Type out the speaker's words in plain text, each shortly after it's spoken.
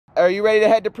are you ready to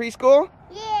head to preschool?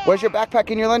 Yeah. Where's your backpack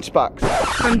and your lunchbox?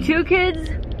 From 2 kids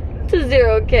to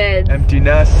 0 kids. Empty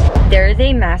nest. There is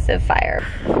a massive fire.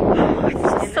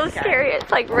 It's so scary. It's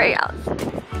like right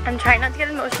outside. I'm trying not to get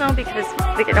emotional because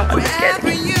like, I don't want to scare the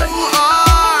kids. You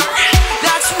are,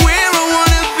 that's where I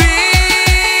wanna be.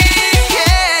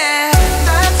 Yeah,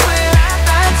 that's where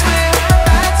I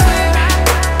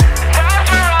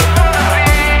wanna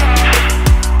be.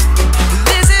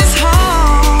 This is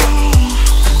home.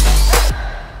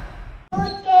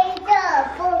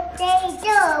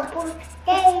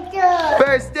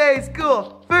 First day of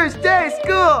school. First day of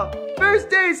school. First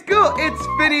day of school. It's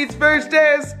Finny's first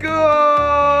day of school.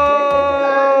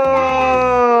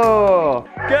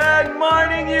 Good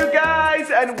morning, you guys,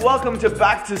 and welcome to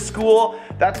back to school.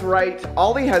 That's right.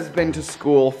 Ollie has been to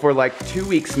school for like 2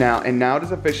 weeks now, and now it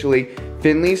is officially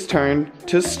Finley's turn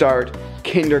to start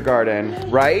kindergarten,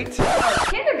 right?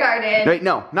 Kindergarten? Wait,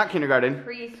 no, not kindergarten.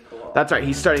 Preschool. That's right,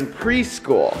 he's starting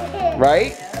preschool,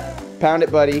 right? Pound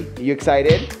it, buddy. You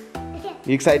excited?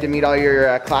 You excited to meet all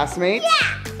your classmates?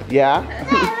 Yeah. Yeah?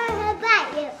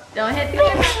 Don't hit the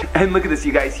camera. And look at this,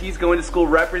 you guys. He's going to school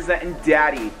representing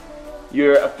Daddy.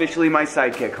 You're officially my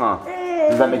sidekick, huh?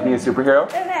 Does that make me a superhero?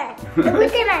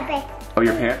 Oh,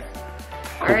 your pants?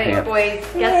 Alright, boys,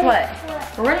 guess what?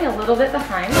 We're running a little bit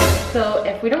behind, so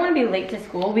if we don't want to be late to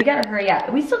school, we gotta hurry up.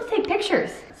 We still have to take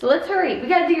pictures, so let's hurry. We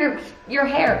gotta do your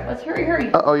hair. Let's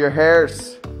hurry. Uh-oh, your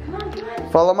hairs. Come on.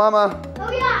 Follow Mama.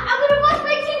 Oh yeah, I'm gonna wash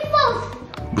my teeth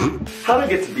first. How do I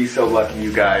get to be so lucky,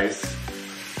 you guys?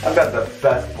 I've got the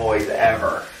best boys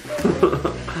ever.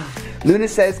 Luna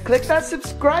says, click that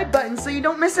subscribe button so you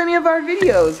don't miss any of our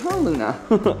videos. Huh, Luna?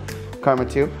 Karma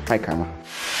too. Hi, Karma.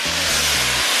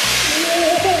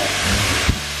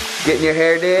 Getting your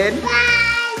hair did?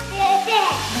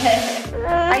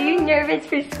 Are you nervous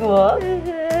for school?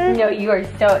 No, you are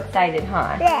so excited,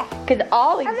 huh? Yeah. Because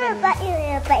Ollie's I'm gonna bite you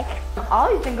in the face.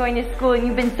 been going to school and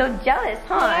you've been so jealous,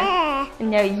 huh? Yeah.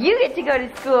 And now you get to go to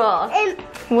school. And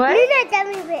What? Luna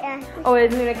coming with us. Oh,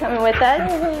 is Luna coming with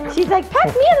us? She's like, pack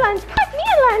me a lunch, pack me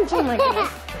a lunch. Oh my goodness.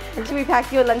 And should we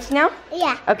pack you a lunch now?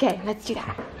 Yeah. Okay, let's do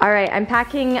that. All right, I'm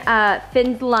packing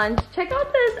Finn's lunch. Check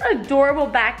out this adorable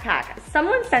backpack.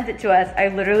 Someone sent it to us. I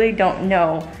literally don't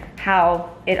know how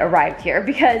it arrived here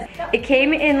because it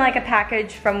came in like a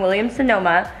package from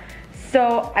Williams-Sonoma.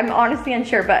 So I'm honestly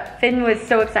unsure, but Finn was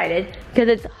so excited because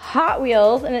it's Hot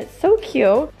Wheels and it's so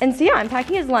cute. And so yeah, I'm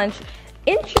packing his lunch.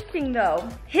 Interesting though,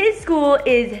 his school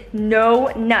is no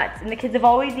nuts and the kids have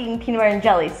always eaten peanut butter and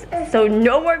jellies. So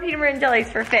no more peanut butter and jellies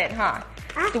for Finn, huh?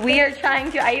 So we are trying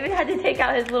to, I even had to take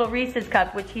out his little Reese's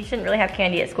cup, which he shouldn't really have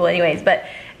candy at school anyways, but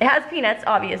it has peanuts,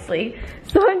 obviously.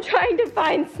 So I'm trying to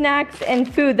find snacks and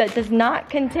food that does not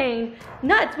contain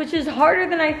nuts, which is harder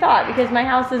than I thought because my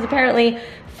house is apparently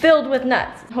filled with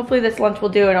nuts. Hopefully this lunch will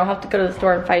do and I'll have to go to the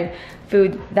store and find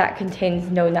food that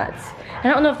contains no nuts. I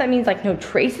don't know if that means like no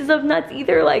traces of nuts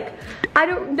either. Like, I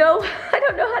don't know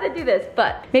how to do this,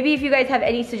 but maybe if you guys have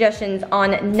any suggestions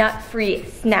on nut-free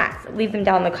snacks, leave them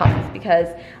down in the comments because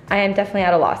I am definitely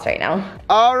at a loss right now.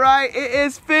 All right, it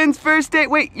is Finn's first day.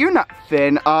 Wait, you're not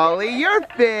Finn, Ollie. You're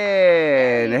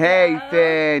Finn. Hey,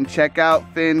 Finn. Check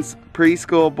out Finn's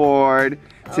preschool board.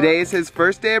 Today is his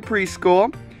first day of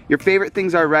preschool. Your favorite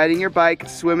things are riding your bike,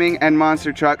 swimming, and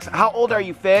monster trucks. How old are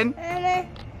you, Finn?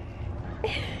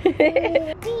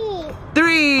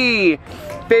 3.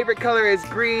 Favorite color is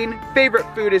green. Favorite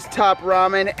food is top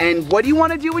ramen. And what do you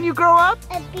want to do when you grow up?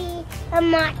 Be a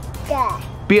monster.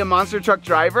 Be a monster truck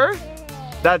driver?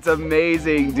 That's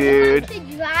amazing, dude.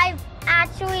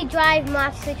 Actually drive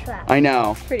monster truck. I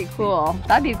know. Pretty cool.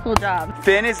 That'd be a cool job.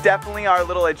 Finn is definitely our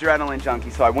little adrenaline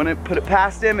junkie, so I wouldn't put it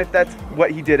past him if that's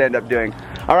what he did end up doing.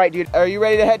 All right, dude, are you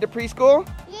ready to head to preschool?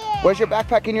 Yeah. Where's your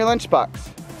backpack and your lunchbox?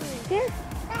 Here.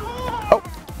 Oh,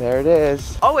 there it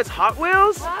is. Oh, it's Hot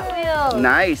Wheels? Hot Wheels.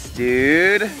 Nice,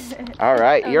 dude. All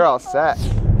right, you're all set.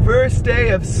 First day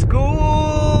of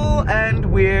school,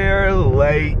 and we're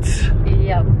late.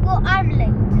 Yep. Well, I'm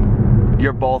late.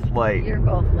 You're both late. You're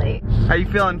both late. How you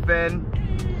feeling, Finn?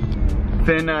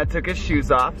 Finn took his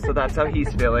shoes off, so that's how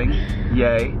he's feeling.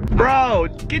 Yay. Bro,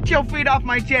 get your feet off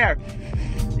my chair.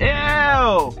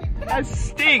 Ew, that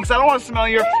stinks. I don't want to smell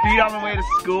your feet on the way to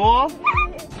school.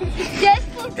 Just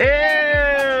for Ew.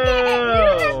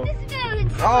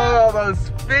 Oh, those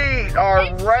feet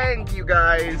are rank, you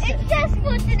guys. It's just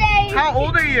for today. How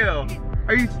old are you?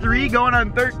 Are you 3 going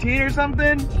on 13 or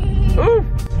something? Oof.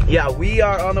 Yeah, we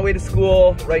are on the way to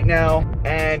school right now,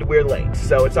 and we're late.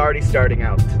 So it's already starting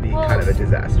out to be kind of a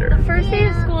disaster. The first day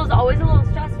of school is always a little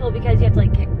stressful because you have to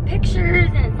like take pictures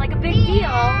and it's like a big deal.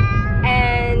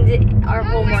 And our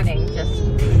whole morning just,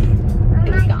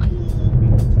 it was gone.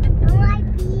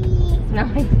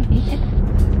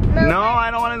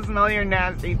 smell your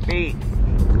nasty feet.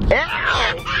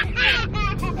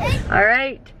 All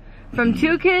right, from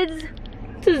 2 kids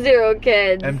to 0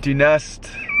 kids. Empty nest.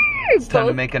 It's time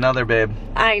to make another, babe.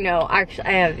 I know, actually,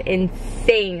 I have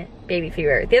insane baby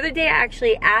fever. The other day, I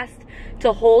actually asked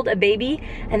to hold a baby,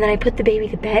 and then I put the baby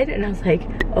to bed, and I was like,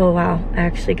 oh wow, I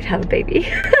actually could have a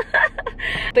baby.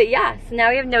 But yeah, so now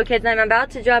we have no kids, and I'm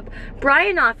about to drop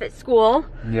Brian off at school.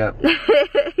 Yep.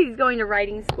 He's going to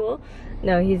writing school.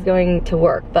 No, he's going to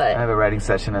work, but... I have a writing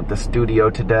session at the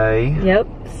studio today. Yep,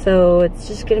 so it's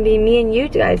just gonna be me and you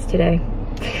guys today.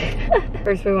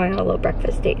 First, we're going on a little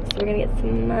breakfast date, so we're gonna get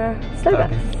some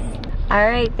Starbucks. Okay. All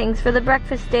right, thanks for the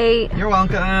breakfast date. You're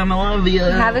welcome, I love you.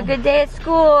 Have a good day at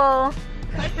school.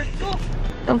 Bye for school.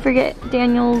 Don't forget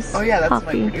Daniel's Oh yeah, that's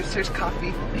coffee. my producer's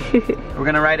coffee. We're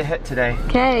gonna write a hit today.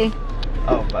 Okay.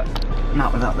 Oh, but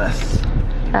not without this.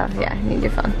 Oh yeah, I need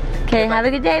your phone. Okay, have a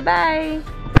good day, bye.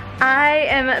 I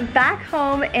am back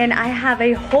home and I have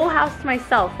a whole house to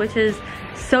myself, which is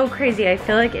so crazy. I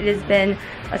feel like it has been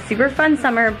a super fun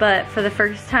summer, but for the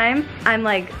first time, I'm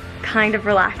like kind of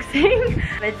relaxing.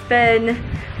 It's been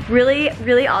really,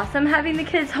 really awesome having the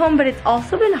kids home, but it's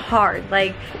also been hard.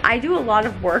 Like, I do a lot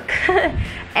of work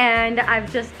and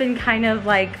I've just been kind of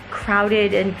like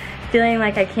crowded and feeling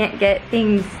like I can't get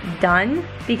things done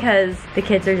because the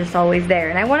kids are just always there.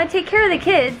 And I want to take care of the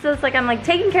kids, so it's like I'm like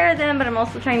taking care of them, but I'm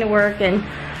also trying to work, and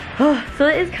so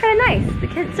it is kind of nice. The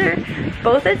kids are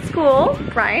both at school.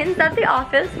 Brian's at the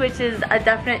office, which is a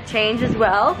definite change as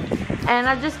well. And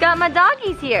I've just got my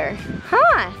doggies here.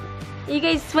 Huh? You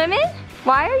guys swimming?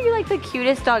 Why are you like the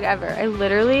cutest dog ever? I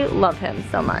literally love him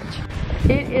so much.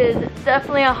 It is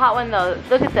definitely a hot one though.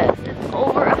 Look at this. It's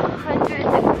over 100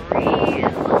 degrees.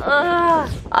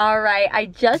 Ugh. All right, I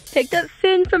just picked up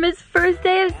Finn from his first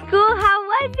day of school. How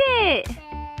was it?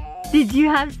 Did you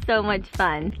have so much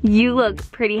fun? You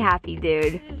look pretty happy,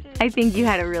 dude. I think you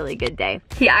had a really good day.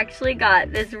 He actually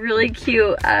got this really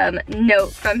cute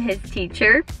note from his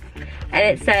teacher. And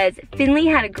it says, Finley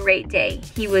had a great day.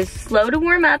 He was slow to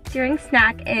warm up during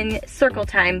snack and circle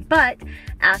time, but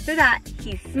after that,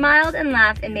 he smiled and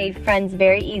laughed and made friends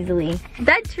very easily. Is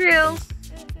that true?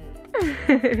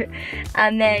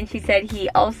 And then she said he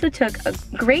also took a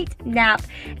great nap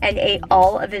and ate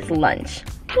all of his lunch.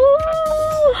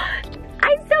 Ooh,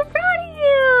 I'm so proud of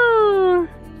you.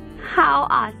 How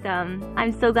awesome.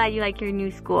 I'm so glad you like your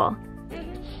new school.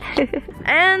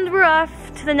 And we're off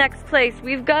to the next place.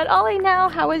 We've got Ollie now.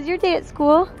 How was your day at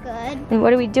school? Good. And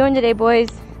what are we doing today, boys?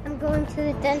 I'm going to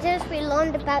the dentist. We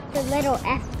learned about the little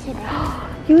F today.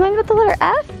 You learned about the letter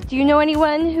F? Do you know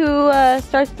anyone who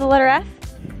starts with the letter F?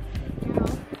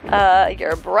 No.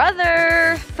 Your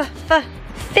brother,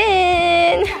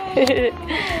 Finn.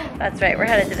 That's right, we're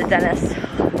headed to the dentist.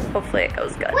 Hopefully it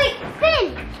goes good. Wait,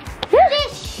 Finn!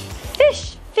 Fish!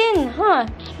 Fish, Finn, huh?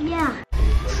 Yeah.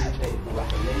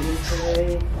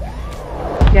 You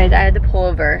guys, I had to pull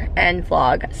over and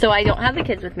vlog. So I don't have the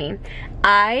kids with me.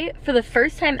 I, for the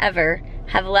first time ever,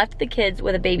 have left the kids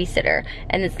with a babysitter.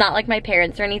 And it's not like my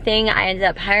parents or anything. I ended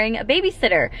up hiring a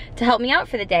babysitter to help me out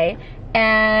for the day.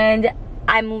 And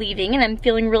I'm leaving and I'm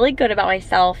feeling really good about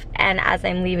myself. And as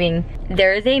I'm leaving,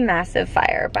 there is a massive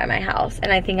fire by my house.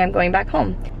 And I think I'm going back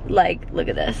home. Like, look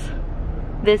at this.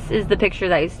 This is the picture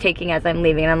that I was taking as I'm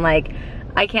leaving. And I'm like,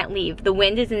 I can't leave. The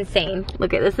wind is insane.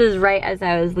 Look at this, is right as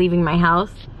I was leaving my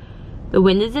house. The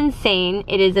wind is insane.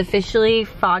 It is officially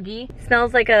foggy. It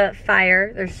smells like a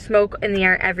fire. There's smoke in the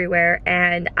air everywhere,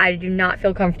 and I do not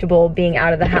feel comfortable being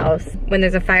out of the house when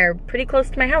there's a fire pretty close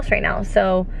to my house right now.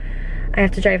 So I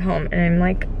have to drive home, and I'm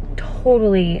like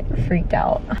totally freaked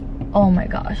out. Oh my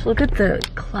gosh, look at the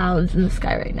clouds in the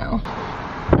sky right now.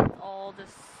 All the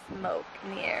smoke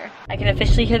in the air. I can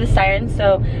officially hear the sirens,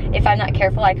 so if I'm not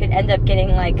careful, I could end up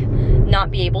getting like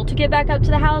not be able to get back up to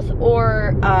the house,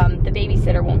 or the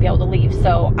babysitter won't be able to leave.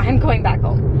 So I'm going back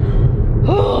home.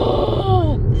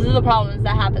 This is the problems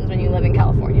that happens when you live in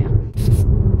California.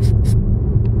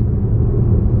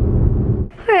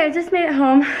 All right, I just made it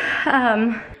home.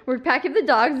 We're packing the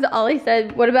dogs. Ollie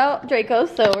said, what about Draco?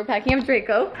 So we're packing up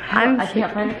Draco. I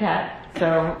can't find a cat,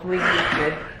 so hopefully he's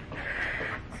good.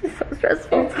 This is so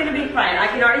stressful. It's gonna be fine. I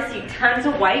can already see tons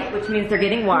of white, which means they're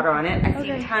getting water on it. I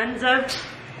see tons of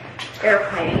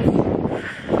airplanes.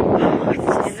 It's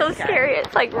just so scary.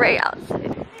 It's like right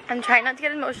outside. I'm trying not to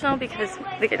get emotional because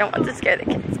like, I don't want to scare the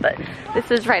kids, but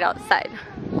this is right outside.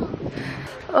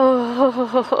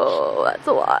 Oh, that's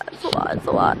a lot, that's a lot, that's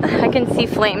a lot. I can see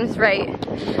flames right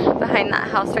behind that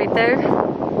house right there.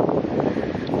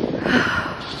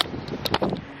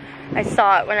 I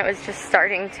saw it when it was just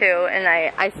starting to, and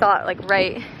I saw it like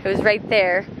it was right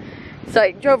there. So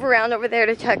I drove around over there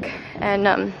to check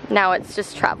and now it's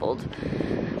just traveled.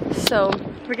 So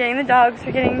we're getting the dogs,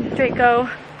 we're getting Draco.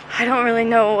 I don't really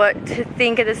know what to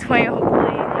think at this point. Hopefully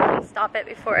I can stop it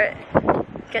before it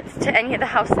gets to any of the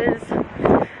houses.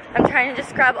 I'm trying to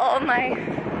just grab all of my,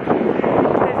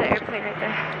 there's an airplane right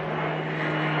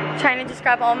there. Trying to just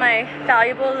grab all my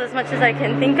valuables as much as I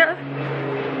can think of.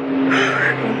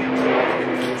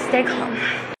 Stay calm.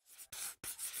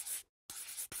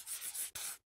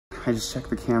 I just checked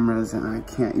the cameras and I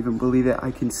can't even believe it. I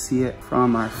can see it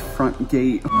from our front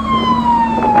gate. I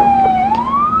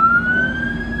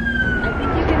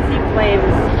think you can see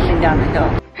flames coming down the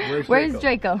hill. Where's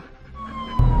Draco?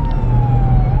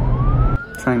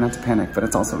 Trying not to panic, but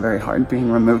it's also very hard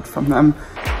being removed from them.